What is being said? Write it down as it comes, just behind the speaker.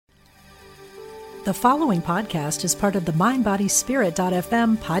The following podcast is part of the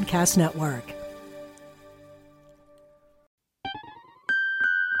MindBodySpirit.fm podcast network.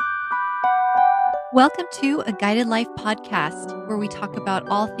 Welcome to A Guided Life podcast, where we talk about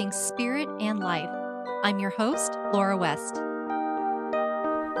all things spirit and life. I'm your host, Laura West.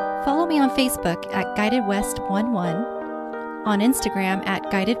 Follow me on Facebook at Guided West 11, on Instagram at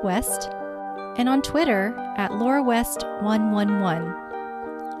Guided West, and on Twitter at Laura West 111.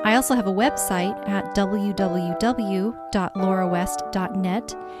 I also have a website at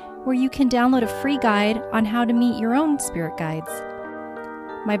www.laurawest.net, where you can download a free guide on how to meet your own spirit guides.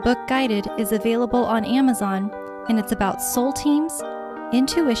 My book, Guided, is available on Amazon, and it's about soul teams,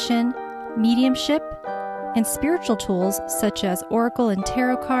 intuition, mediumship, and spiritual tools such as oracle and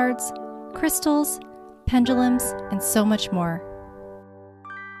tarot cards, crystals, pendulums, and so much more.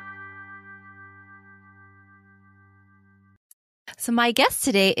 So my guest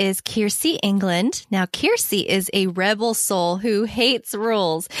today is Kirsi England. Now, Kirsi is a rebel soul who hates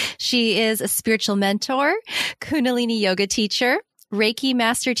rules. She is a spiritual mentor, Kundalini yoga teacher, Reiki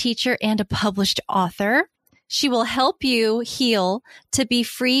master teacher, and a published author. She will help you heal to be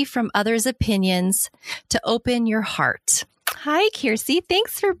free from others' opinions, to open your heart. Hi, Kirsi.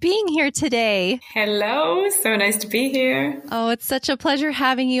 Thanks for being here today. Hello. So nice to be here. Oh, it's such a pleasure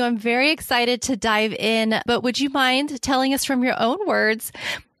having you. I'm very excited to dive in, but would you mind telling us from your own words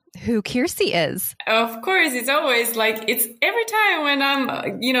who Kirsi is? Of course, it's always like, it's every time when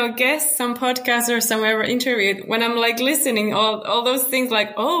I'm, guest some podcast or somewhere interviewed, when I'm like listening, all those things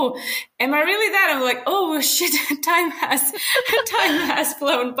like, oh, am I really that? I'm like, oh shit, time has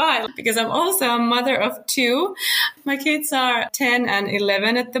flown by, because I'm also a mother of two. My kids are 10 and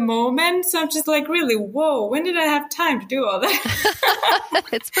 11 at the moment. So I'm just like, really, whoa, when did I have time to do all that?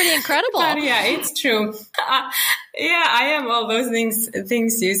 It's pretty incredible. But yeah, it's true. Yeah, I am all those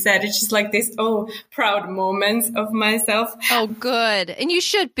things you said. It's just like this, proud moments of myself. Oh, good. And you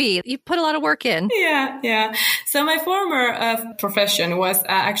should be. You put a lot of work in. Yeah. So my former profession was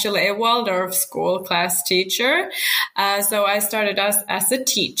actually a Waldorf school class teacher. So I started as a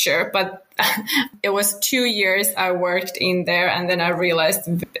teacher, but it was 2 years I worked in there, and then I realized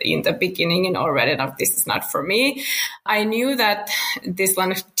in the beginning and already now this is not for me. I knew that this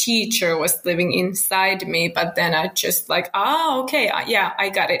one teacher was living inside me, but then I just like, okay, yeah, I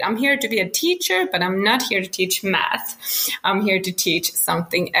got it. I'm here to be a teacher, but I'm not here to teach math. I'm here to teach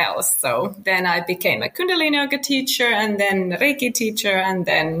something else. So then I became a Kundalini yoga teacher, and then Reiki teacher, and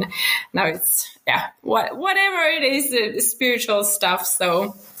then now it's, whatever it is, spiritual stuff.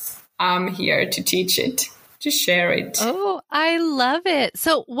 So I'm here to teach it, to share it. Oh, I love it.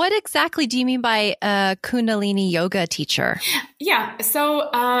 So what exactly do you mean by a Kundalini yoga teacher? Yeah. So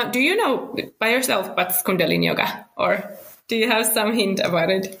do you know by yourself what's Kundalini yoga? Or do you have some hint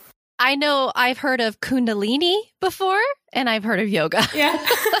about it? I know I've heard of Kundalini before, and I've heard of yoga. Yeah.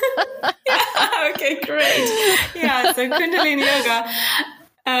 Okay, great. Yeah, so Kundalini yoga.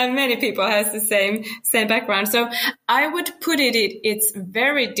 Many people has the same background. So I would put it's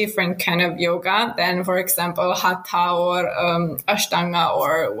very different kind of yoga than, for example, Hatha or Ashtanga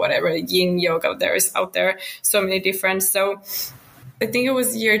or whatever Yin yoga there is out there. So many different. So I think it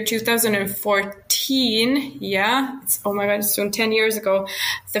was year 2014. Yeah. Oh my God, it's soon 10 years ago.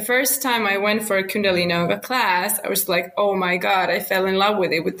 The first time I went for a Kundalini yoga class, I was like, oh my God, I fell in love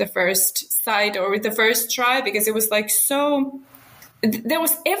with it with the first sight or with the first try, because it was like there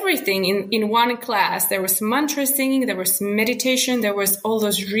was everything in one class. There was mantra singing, there was meditation, there was all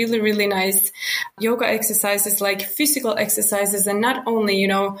those really, really nice yoga exercises, like physical exercises. And not only,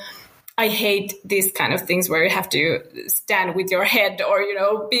 I hate these kind of things where you have to stand with your head or,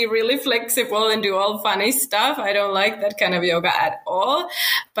 be really flexible and do all funny stuff. I don't like that kind of yoga at all.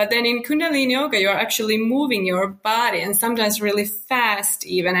 But then in Kundalini yoga, you're actually moving your body, and sometimes really fast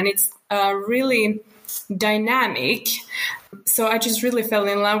even. And it's really dynamic. So I just really fell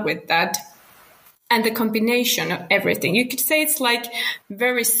in love with that. And the combination of everything. You could say it's like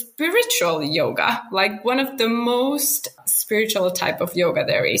very spiritual yoga, like one of the most spiritual type of yoga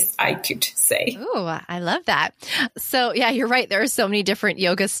there is, I could say. Oh, I love that. So yeah, you're right. There are so many different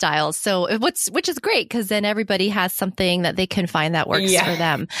yoga styles. So which is great, because then everybody has something that they can find that works for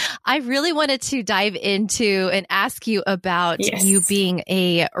them. I really wanted to dive into and ask you about you being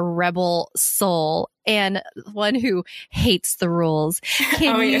a rebel soul and one who hates the rules.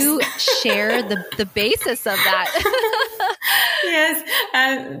 Can you share the basis of that? Yes,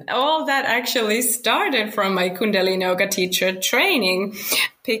 and all that actually started from my Kundalini yoga teacher training,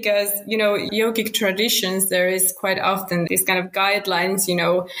 because, yogic traditions, there is quite often these kind of guidelines,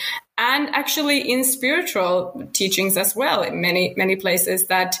 And actually in spiritual teachings as well, in many places,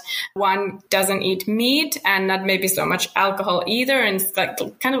 that one doesn't eat meat and not maybe so much alcohol either. And it's like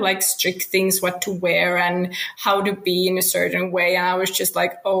kind of like strict things, what to wear and how to be in a certain way. And I was just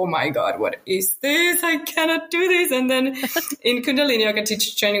like, oh my God, what is this? I cannot do this. And then in Kundalini Yoga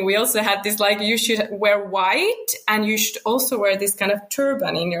teacher training, we also had this, like, you should wear white and you should also wear this kind of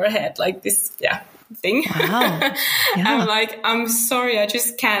turban in your head, like this, thing. Wow. Yeah. I'm like, I'm sorry, I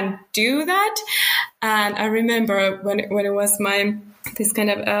just can't do that. And I remember when it was this kind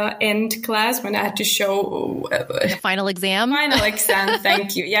of end class, when I had to show the final exam.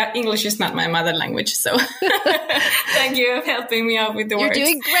 Thank you. Yeah, English is not my mother language, so thank you for helping me out with the words. You're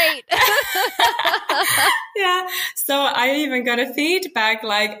doing great. Yeah. So I even got a feedback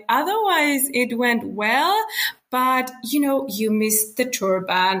like, otherwise it went well, but you missed the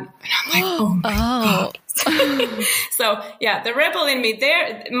turban. And I'm like, oh my God. So yeah, the rebel in me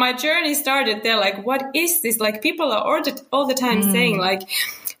there, my journey started there. Like, what is this? Like, people are all the time saying like,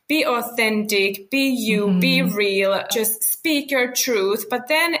 be authentic, be you, be real, just speak your truth. But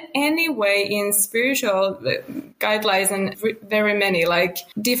then anyway, in spiritual guidelines and very many like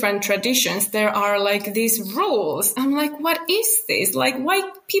different traditions, there are like these rules. I'm like, what is this? Like, why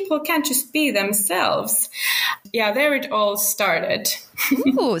people can't just be themselves? Yeah, there it all started.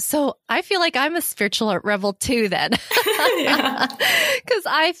 Ooh, so I feel like I'm a spiritual rebel too then. Yeah. Because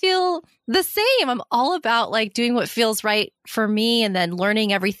I feel the same. I'm all about like doing what feels right for me and then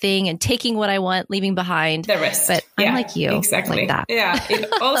learning everything and taking what I want, leaving behind the rest. But I'm like you. Exactly. Like that. Yeah. It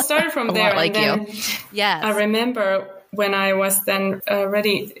all started from there. Like and then you. Yes. I remember when I was then a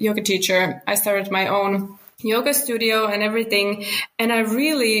ready yoga teacher, I started my own yoga studio and everything. And I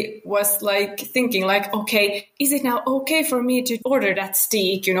really was like thinking like, okay, is it now okay for me to order that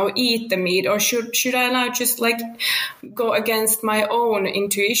steak, eat the meat, or should I now just like go against my own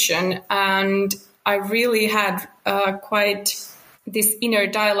intuition? And I really had quite this inner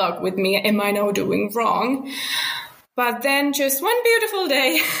dialogue with me. Am I now doing wrong? But then just one beautiful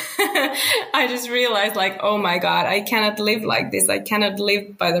day, I just realized like, oh my God, I cannot live like this. I cannot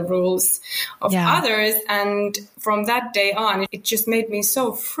live by the rules of others. And from that day on, it just made me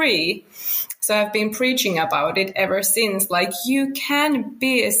so free. So I've been preaching about it ever since. Like, you can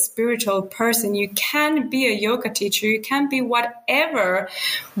be a spiritual person. You can be a yoga teacher. You can be whatever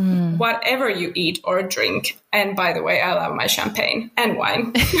you eat or drink. And by the way, I love my champagne and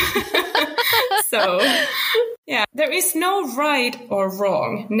wine. So yeah, there is no right or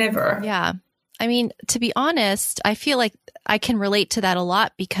wrong. Never. Yeah. I mean, to be honest, I feel like I can relate to that a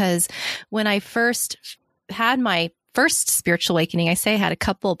lot, because when I first had my first spiritual awakening, I say I had a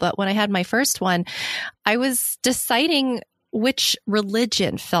couple, but when I had my first one, I was deciding which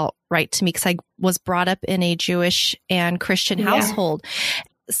religion felt right to me, because I was brought up in a Jewish and Christian household.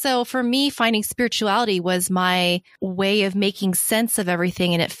 So for me, finding spirituality was my way of making sense of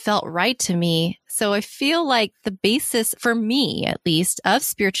everything, and it felt right to me. So I feel like the basis, for me at least, of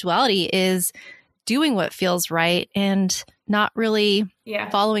spirituality is doing what feels right and not really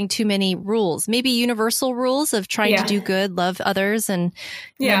following too many rules. Maybe universal rules of trying to do good, love others, and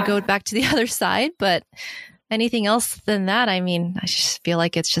then go back to the other side. But anything else than that, I mean, I just feel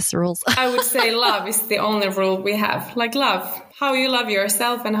like it's just rules. I would say love is the only rule we have. Like love, how you love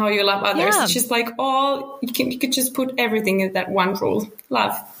yourself and how you love others. It's just like you could just put everything in that one rule.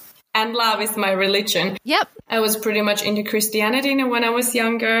 Love. And love is my religion. Yep. I was pretty much into Christianity when I was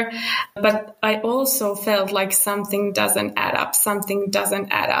younger, but I also felt like something doesn't add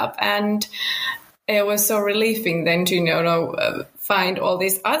up. And it was so relieving then to, find all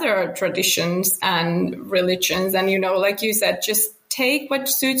these other traditions and religions. And, like you said, just take what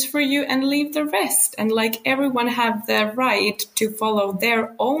suits for you and leave the rest. And like everyone have the right to follow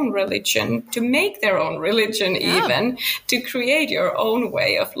their own religion, to make their own religion, even to create your own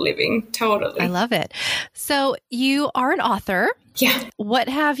way of living. Totally. I love it. So you are an author. Yeah. What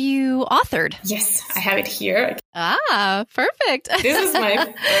have you authored? Yes, I have it here. Ah, perfect. This is my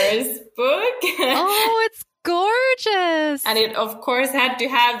first book. Oh, it's gorgeous. And it, of course, had to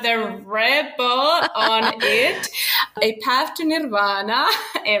have the rebel on it. A Path to Nirvana,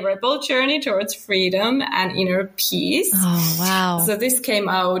 a rebel journey towards freedom and inner peace. Oh, wow. So this came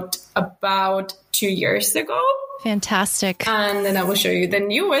out about 2 years ago. Fantastic. And then I will show you the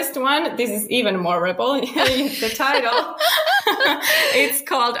newest one. This is even more rebel. The title. It's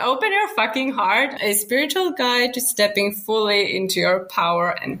called Open Your Fucking Heart, a spiritual guide to stepping fully into your power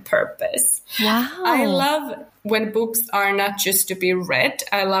and purpose. Wow. I love when books are not just to be read.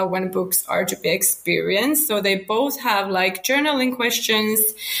 I love when books are to be experienced. So they both have like journaling questions,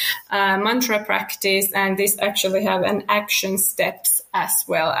 mantra practice, and these actually have an action steps as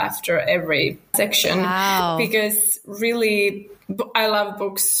well after every section. Wow. Because really, I love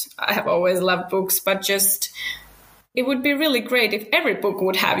books. I have always loved books, but just it would be really great if every book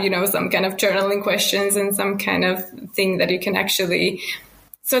would have, some kind of journaling questions and some kind of thing that you can actually,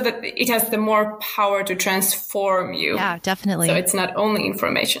 so that it has the more power to transform you. Yeah, definitely. So it's not only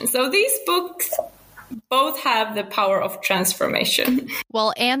information. So these books both have the power of transformation.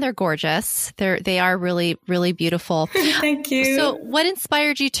 Well, and they're gorgeous. They are really, really beautiful. Thank you. So what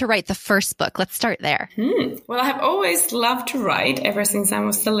inspired you to write the first book? Let's start there. Well, I have always loved to write ever since I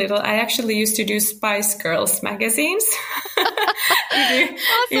was so little. I actually used to do Spice Girls magazines. If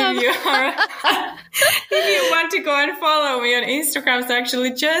you want to go and follow me on Instagram, so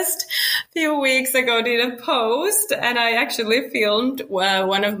actually just a few weeks ago did a post, and I actually filmed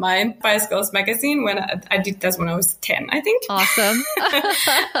one of my Spice Girls magazine when I did that when I was 10, I think. Awesome.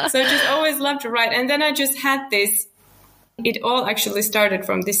 So I just always loved to write. And then I just had this, it all actually started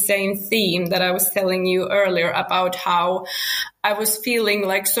from this same theme that I was telling you earlier about how I was feeling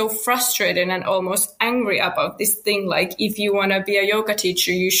like so frustrated and almost angry about this thing. Like, if you want to be a yoga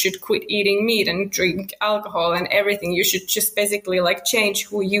teacher, you should quit eating meat and drink alcohol and everything. You should just basically like change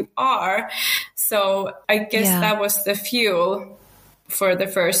who you are. So I guess that was the fuel for the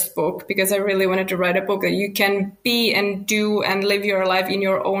first book, because I really wanted to write a book that you can be and do and live your life in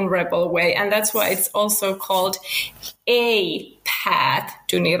your own rebel way. And that's why it's also called A Path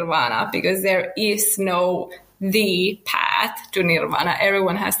to Nirvana, because there is no the path to Nirvana.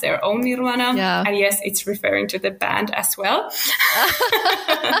 Everyone has their own Nirvana. Yeah. And yes, it's referring to the band as well.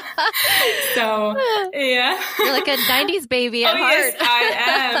 So, yeah. You're like a 90s baby at heart. Yes,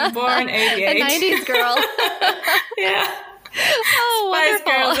 I am. Born 88. A 90s girl. Yeah. Oh, Spice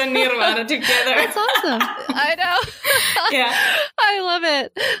wonderful. Girls and Nirvana together. That's awesome. I know. Yeah. I love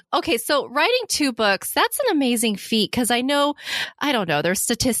it. Okay, so writing 2 books, that's an amazing feat, because I don't know, there's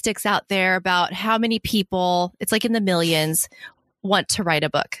statistics out there about how many people, it's like in the millions, want to write a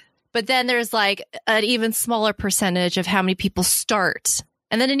book. But then there's like an even smaller percentage of how many people start,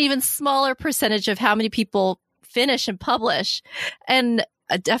 and then an even smaller percentage of how many people finish and publish. And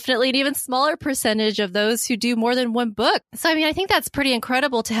definitely an even smaller percentage of those who do more than one book. So, I mean, I think that's pretty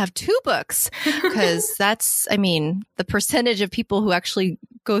incredible to have 2 books, because the percentage of people who actually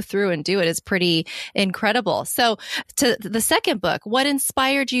go through and do it is pretty incredible. So to the second book, what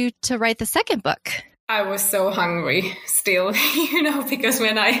inspired you to write the second book? I was so hungry still, because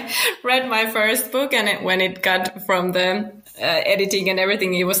when I read my first book and when it got from the editing and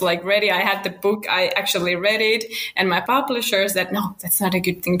everything, it was like ready. I had the book. I actually read it, and my publisher said, no, that's not a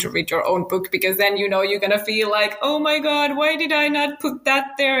good thing to read your own book, because then, you're going to feel like, oh my God, why did I not put that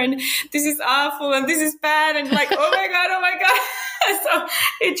there? And this is awful and this is bad. And like, oh my God. So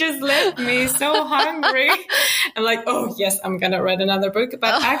it just left me so hungry. I'm like, oh yes, I'm going to write another book.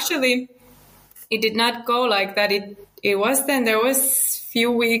 But actually, it did not go like that. It was then there was few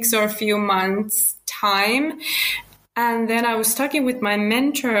weeks or few months time. And then I was talking with my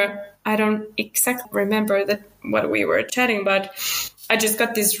mentor. I don't exactly remember what we were chatting, but I just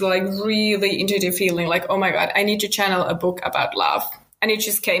got this like really intuitive feeling like, oh my God, I need to channel a book about love. And it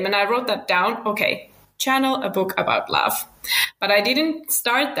just came, and I wrote that down. Okay, channel a book about love. But I didn't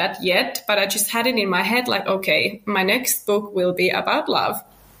start that yet, but I just had it in my head like, okay, my next book will be about love.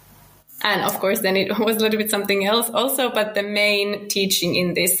 And of course, then it was a little bit something else also. But the main teaching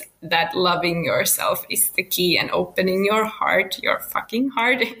in this, that loving yourself is the key, and opening your heart, your fucking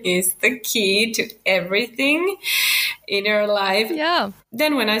heart, is the key to everything in your life. Yeah.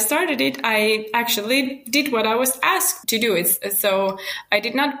 Then when I started it, I actually did what I was asked to do. So I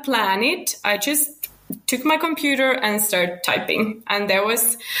did not plan it. I just took my computer and started typing. And there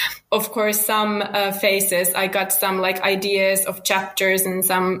was, of course, some phases. I got some like ideas of chapters, and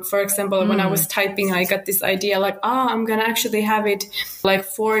some, for example, when I was typing, I got this idea like, I'm going to actually have it like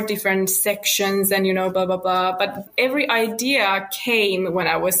 4 different sections and, blah, blah, blah. But every idea came when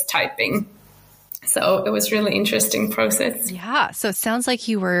I was typing. So it was really interesting process. Yeah. So it sounds like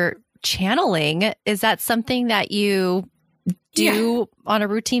you were channeling. Is that something that you do on a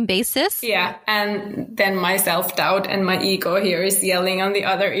routine basis? Yeah. And then my self-doubt and my ego here is yelling on the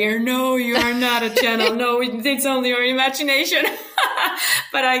other ear, no, you are not a channel. No, it's only your imagination.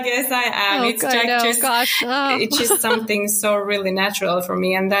 But I guess I am. It's just something so really natural for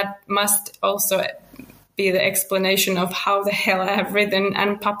me. And that must also be the explanation of how the hell I have written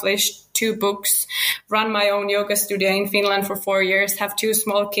and published 2 books, run my own yoga studio in Finland for 4 years, have 2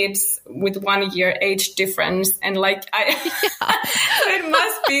 small kids with 1 year age difference. And like, so it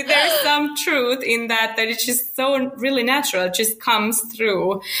must be, there's some truth in that it's just so really natural. It just comes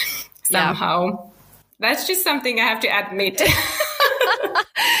through somehow. Yeah. That's just something I have to admit.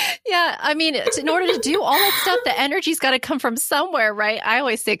 Yeah, I mean, in order to do all that stuff, the energy's got to come from somewhere, right? I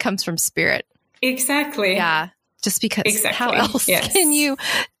always say it comes from spirit. Exactly. Yeah, just because how else can you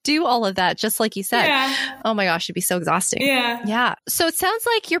do all of that? Just like you said. Yeah. Oh my gosh, it'd be so exhausting. Yeah. Yeah. So it sounds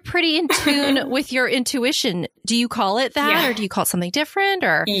like you're pretty in tune with your intuition. Do you call it that or do you call it something different?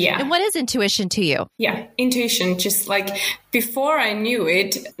 Or and what is intuition to you? Yeah, intuition, just like before I knew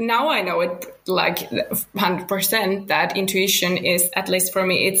it, now I know it like 100% that intuition is, at least for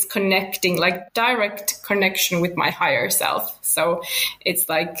me, it's connecting, like direct connection with my higher self. So it's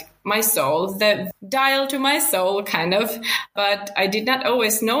like my soul, the dial to my soul kind of, but I did not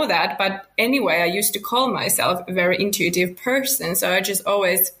always know that. But anyway, I used to call myself a very intuitive person. So I just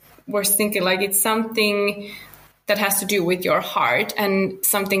always was thinking like it's something that has to do with your heart and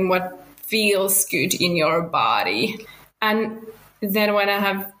something what feels good in your body. And then when I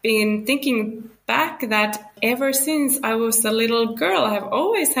have been thinking back that ever since I was a little girl, I have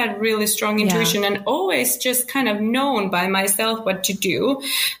always had really strong intuition and always just kind of known by myself what to do.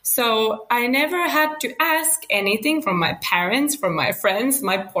 So I never had to ask anything from my parents, from my friends,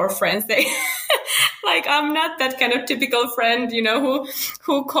 my poor friends. They like, I'm not that kind of typical friend, you know,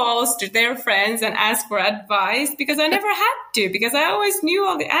 who calls to their friends and asks for advice, because I never had to, because I always knew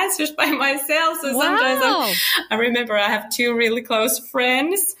all the answers by myself. So sometimes I remember I have 2 really close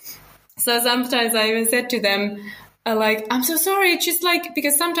friends. So sometimes I even said to them, like, I'm so sorry. It's just like,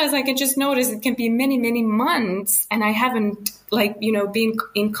 because sometimes I can just notice it can be many, many months and I haven't like, you know, been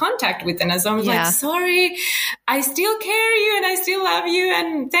in contact with them. And so I was like, sorry, I still care you and I still love you.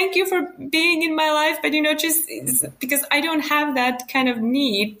 And thank you for being in my life. But, you know, just because I don't have that kind of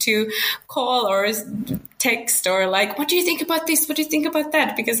need to call or text or like, what do you think about this? What do you think about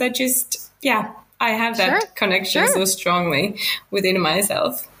that? Because I just, I have that connection so strongly within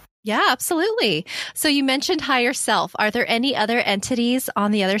myself. Yeah, absolutely. So you mentioned higher self. Are there any other entities on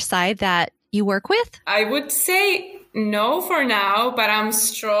the other side that you work with? I would say no for now, but I'm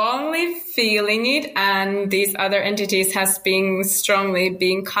strongly feeling it. And these other entities has been strongly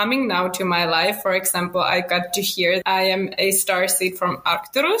coming now to my life. For example, I got to hear I am a starseed from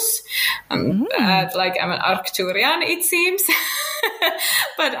Arcturus. Like I'm an Arcturian, it seems.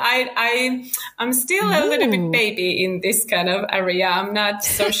 But I'm still a little bit baby in this kind of area. I'm not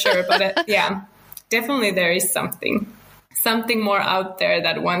so sure, but definitely there is something more out there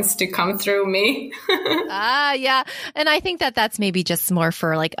that wants to come through me. Yeah. And I think that that's maybe just more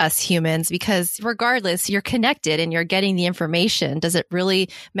for like us humans, because regardless, you're connected and you're getting the information. Does it really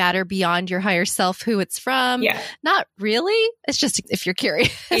matter beyond your higher self who it's from? Yeah. Not really. It's just if you're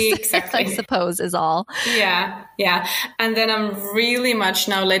curious. Exactly. I suppose is all. Yeah. Yeah. And then I'm really much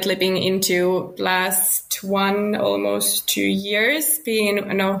now lately being into last almost 2 years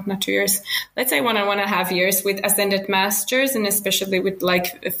not 2 years. Let's say 1.5 years with Ascended Masters, and especially with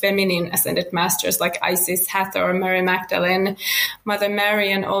like feminine Ascended Masters like Isis, Hathor, Mary Magdalene, Mother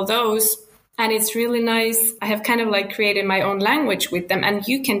Mary, and all those. And it's really nice. I have kind of like created my own language with them. And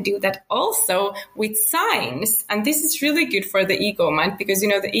you can do that also with signs. And this is really good for the ego mind, because, you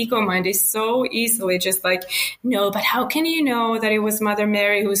know, the ego mind is so easily just like, no, but how can you know that it was Mother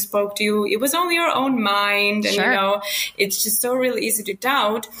Mary who spoke to you? It was only your own mind. And, you know, it's just so really easy to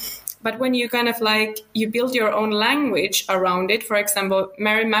doubt. But when you kind of like, you build your own language around it, for example,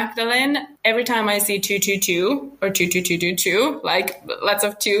 Mary Magdalene, every time I see 222 or 22222, like lots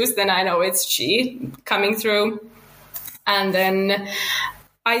of twos, then I know it's she coming through. And then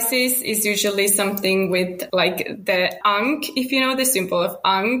Isis is usually something with like the Ankh, if you know the symbol of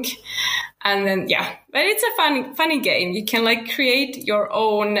Ankh. And then, but it's a funny game. You can like create your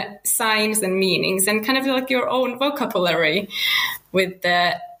own signs and meanings and kind of like your own vocabulary with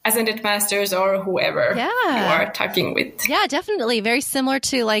the Ascended Masters or whoever you are talking with. Yeah, definitely. Very similar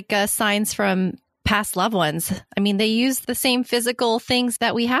to like signs from past loved ones. I mean, they use the same physical things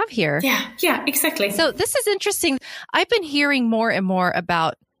that we have here. Yeah, exactly. So this is interesting. I've been hearing more and more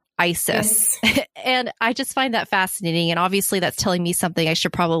about Isis. Yes. And I just find that fascinating. And obviously that's telling me something I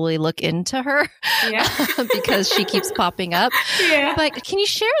should probably look into her because she keeps popping up. Yeah. But can you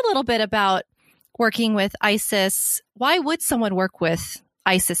share a little bit about working with Isis? Why would someone work with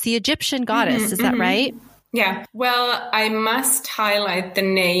Isis, the Egyptian goddess? Is that right? Yeah. Well, I must highlight the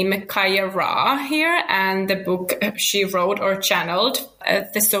name Kaya Ra here and the book she wrote or channeled,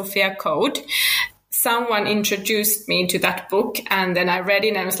 the Sophia Code. someone introduced me to that book, and then I read it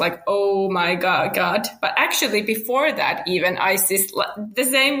and I was like, oh my God. But actually before that, even Isis, the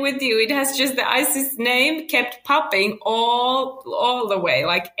same with you, it has just the Isis name kept popping all the way,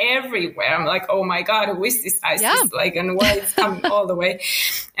 like everywhere. I'm like, oh my God, who is this Isis? Yeah. Like, and why it's coming all the way.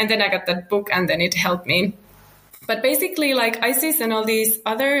 And then I got that book and then it helped me. But basically, like Isis and all these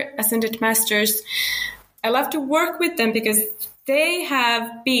other ascended masters, I love to work with them because they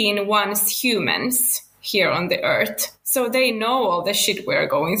have been once humans here on the earth. So they know all the shit we're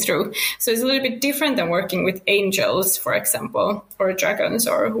going through. So it's a little bit different than working with angels, for example, or dragons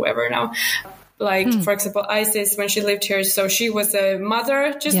or whoever now. Like, for example, Isis, when she lived here, so she was a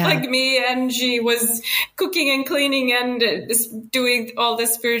mother just like me, and she was cooking and cleaning and doing all the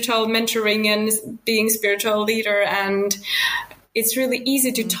spiritual mentoring and being spiritual leader. And it's really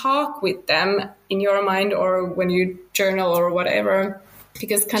easy to talk with them in your mind or when you journal or whatever,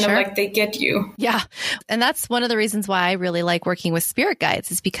 because kind of like they get you. Yeah. And that's one of the reasons why I really like working with spirit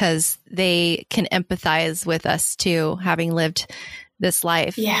guides, is and they can empathize with us too, having lived this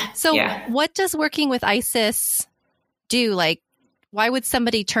life. Yeah. So what does working with Isis do? Like, why would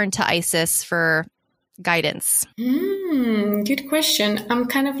somebody turn to Isis for guidance? Good question. I'm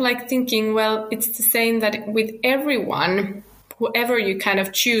kind of like thinking, well, it's the same that with everyone, whoever you kind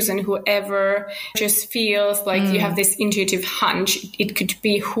of choose and whoever just feels like you have this intuitive hunch, it could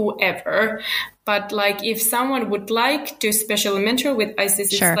be whoever. But like if someone would like to special mentor with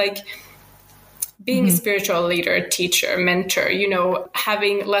Isis, it's like being a spiritual leader, teacher, mentor, you know,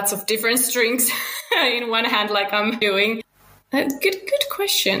 having lots of different strings in one hand, like I'm doing. Good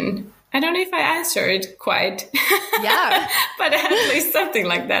question. I don't know if I answered quite. Yeah. But at least something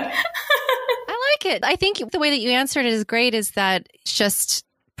like that. I like it. I think the way that you answered it is great, is that it's just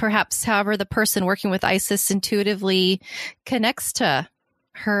perhaps however the person working with Isis intuitively connects to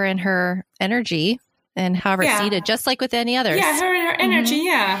her and her energy, and however it's needed, just like with any others. Yeah, her and her energy,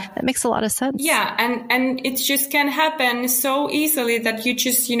 That makes a lot of sense. Yeah, and it just can happen so easily that you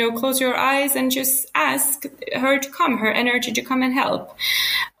just, you know, close your eyes and just ask her to come, her energy to come and help.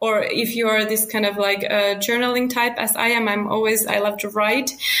 Or if you're this kind of like a journaling type as I am, I love to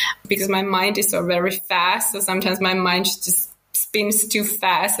write because my mind is so very fast. So sometimes my mind just spins too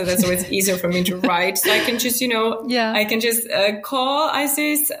fast, so that's always easier for me to write. So I can just, you know, I can just call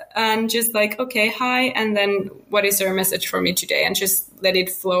Isis and just like, okay, hi, and then what is your message for me today? And just let it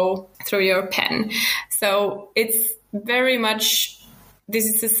flow through your pen. So it's very much, this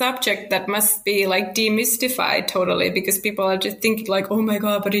is a subject that must be like demystified totally, because people are just thinking like, oh my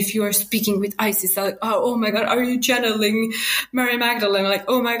God, but if you are speaking with Isis, like, oh my God, are you channeling Mary Magdalene? Like,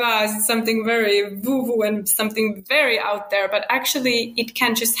 oh my God, it's something very woo-woo and something very out there. But actually it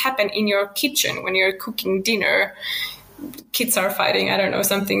can just happen in your kitchen when you're cooking dinner. Kids are fighting, I don't know,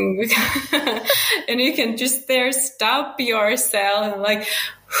 something. And you can just there stop yourself and like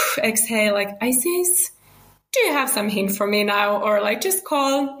exhale, like, Isis, do you have some hint for me now? Or like just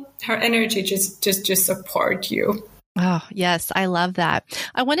call her energy, just support you. Oh, yes. I love that.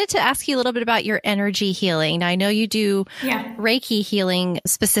 I wanted to ask you a little bit about your energy healing. Now, I know you do Reiki healing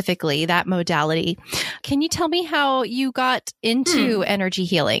specifically, that modality. Can you tell me how you got into energy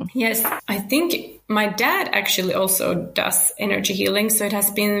healing? Yes, I think my dad actually also does energy healing. So it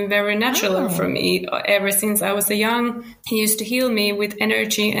has been very natural for me ever since I was young. He used to heal me with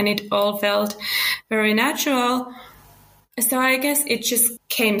energy and it all felt very natural. So I guess it just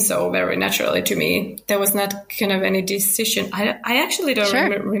came so very naturally to me. There was not kind of any decision. I actually don't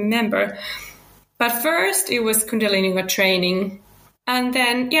remember. But first it was Kundalini Yoga training. And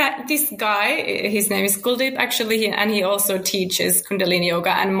then, this guy, his name is Kuldeep actually, and he also teaches Kundalini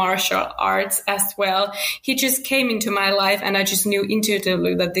Yoga and martial arts as well. He just came into my life and I just knew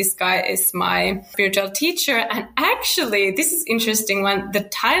intuitively that this guy is my spiritual teacher. And actually, this is interesting one. The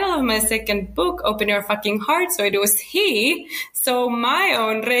title of my second book, Open Your Fucking Heart. So it was he. So my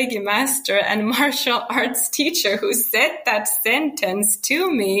own Reiki master and martial arts teacher who said that sentence to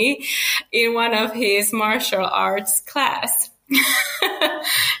me in one of his martial arts class.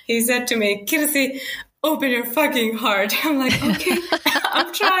 He said to me, Kirsi, open your fucking heart. I'm like, okay,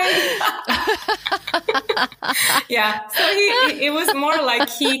 I'm trying. So it was more like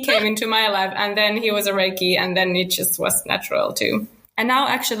he came into my life and then he was a Reiki and then it just was natural too. And now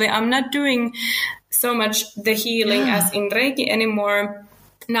actually I'm not doing so much the healing as in Reiki anymore.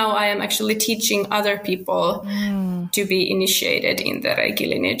 Now I am actually teaching other people to be initiated in the Reiki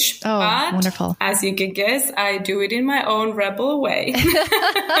lineage. Oh, but wonderful. As you can guess, I do it in my own rebel way.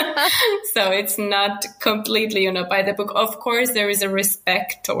 So it's not completely, by the book. Of course, there is a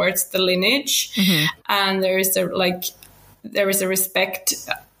respect towards the lineage. And there is there is a respect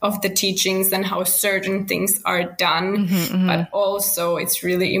of the teachings and how certain things are done. But also it's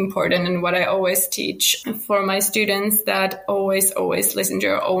really important, and what I always teach for my students, that always listen to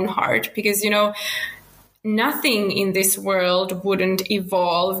your own heart, because, nothing in this world wouldn't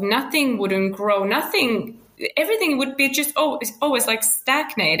evolve, nothing wouldn't grow, everything would be just always like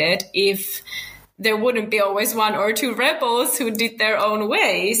stagnated if there wouldn't be always one or two rebels who did their own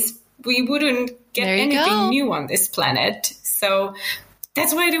ways. We wouldn't get anything new on this planet. So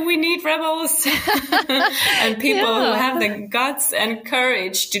that's why do we need rebels and people who have the guts and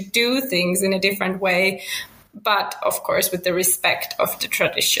courage to do things in a different way, but of course with the respect of the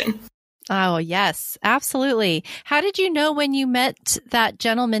tradition. Oh, yes, absolutely. How did you know when you met that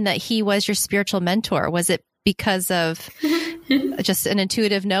gentleman that he was your spiritual mentor? Was it because of just an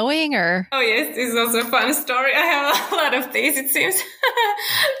intuitive knowing, or? Oh, yes, this is also a fun story. I have a lot of these, it seems,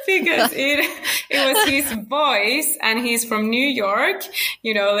 because it was his voice, and he's from New York,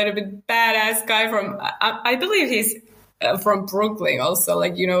 a little bit badass guy from, I believe he's from Brooklyn also,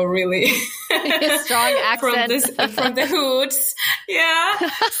 really strong accent from the hoods. Yeah.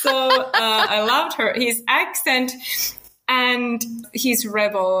 So I loved his accent and his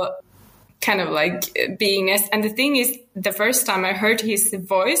rebel kind of beingness. And the thing is, the first time I heard his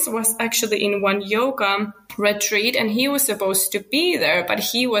voice was actually in one yoga retreat, and he was supposed to be there, but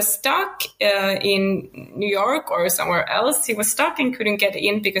he was stuck in New York or somewhere else. He was stuck and couldn't get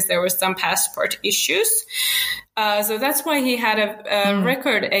in because there were some passport issues. So that's why he had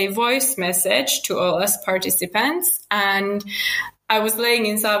record a voice message to all us participants. And I was laying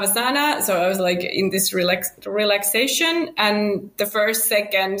in Savasana, so I was in this relaxation, and the first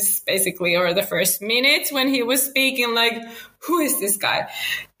seconds, basically, or the first minutes when he was speaking, who is this guy?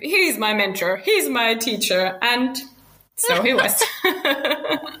 He's my mentor. He's my teacher. And so he was.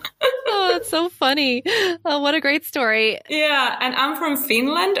 Oh, that's so funny. Oh, what a great story. Yeah. And I'm from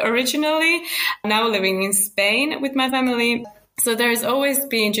Finland originally, now living in Spain with my family. So there's always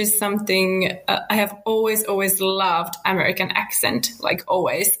been just something, I have always loved American accent,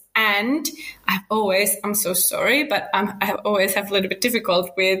 always. And I'm so sorry, but I have always have a little bit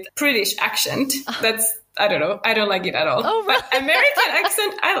difficult with British accent. That's, I don't know. I don't like it at all. Oh, right. But American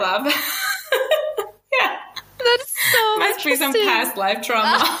accent, I love. Yeah. That's so Must be some past life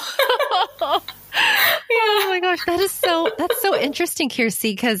trauma. Oh my gosh. That's so interesting,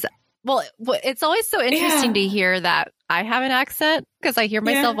 Kirsi, because it's always so interesting to hear that I have an accent, because I hear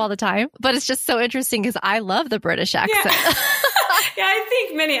myself all the time. But it's just so interesting because I love the British accent. Yeah. Yeah, I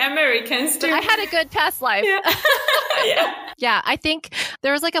think many Americans do. I had a good past life. Yeah. Yeah, I think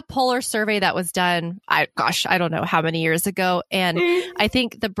there was a polar survey that was done, I don't know how many years ago. And I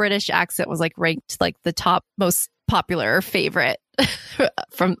think the British accent was ranked the top most popular or favorite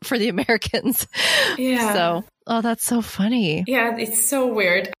for the Americans. Yeah. So, that's so funny. Yeah, it's so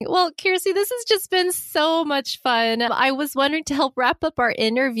weird. Well, Kirsi, this has just been so much fun. I was wondering, to help wrap up our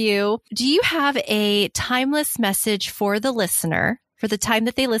interview, do you have a timeless message for the listener for the time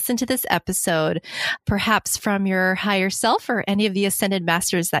that they listen to this episode, perhaps from your higher self or any of the ascended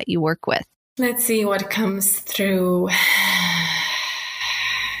masters that you work with? Let's see what comes through.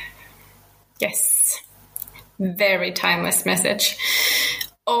 Yes. Very timeless message.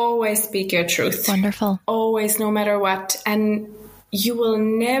 Always speak your truth. Wonderful. Always, no matter what. And you will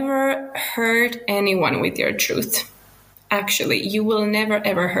never hurt anyone with your truth. Actually, you will never,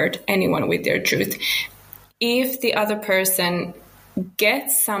 ever hurt anyone with your truth. If the other person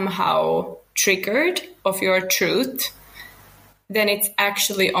gets somehow triggered of your truth, then it's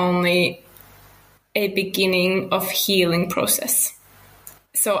actually only a beginning of healing process.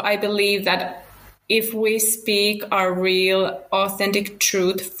 So I believe that if we speak our real, authentic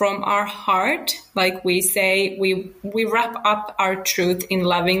truth from our heart, like we say, we wrap up our truth in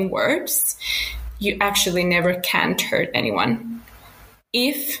loving words, you actually never can't hurt anyone.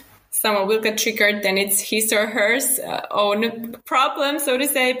 If someone will get triggered, then it's his or her own problem, so to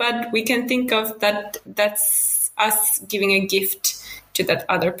say, but we can think of that's us giving a gift to that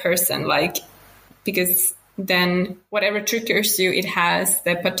other person, because then whatever triggers you, it has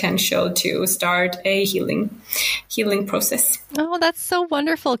the potential to start a healing process. Oh, that's so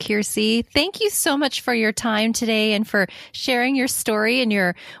wonderful, Kirsi. Thank you so much for your time today and for sharing your story and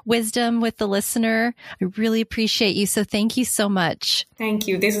your wisdom with the listener. I really appreciate you. So thank you so much. Thank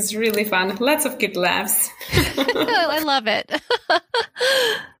you. This is really fun. Lots of good laughs. I love it.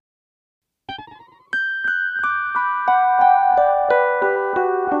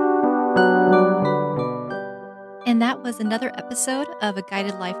 And that was another episode of A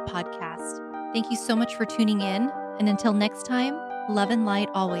Guided Life podcast. Thank you so much for tuning in. And until next time, love and light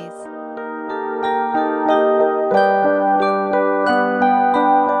always.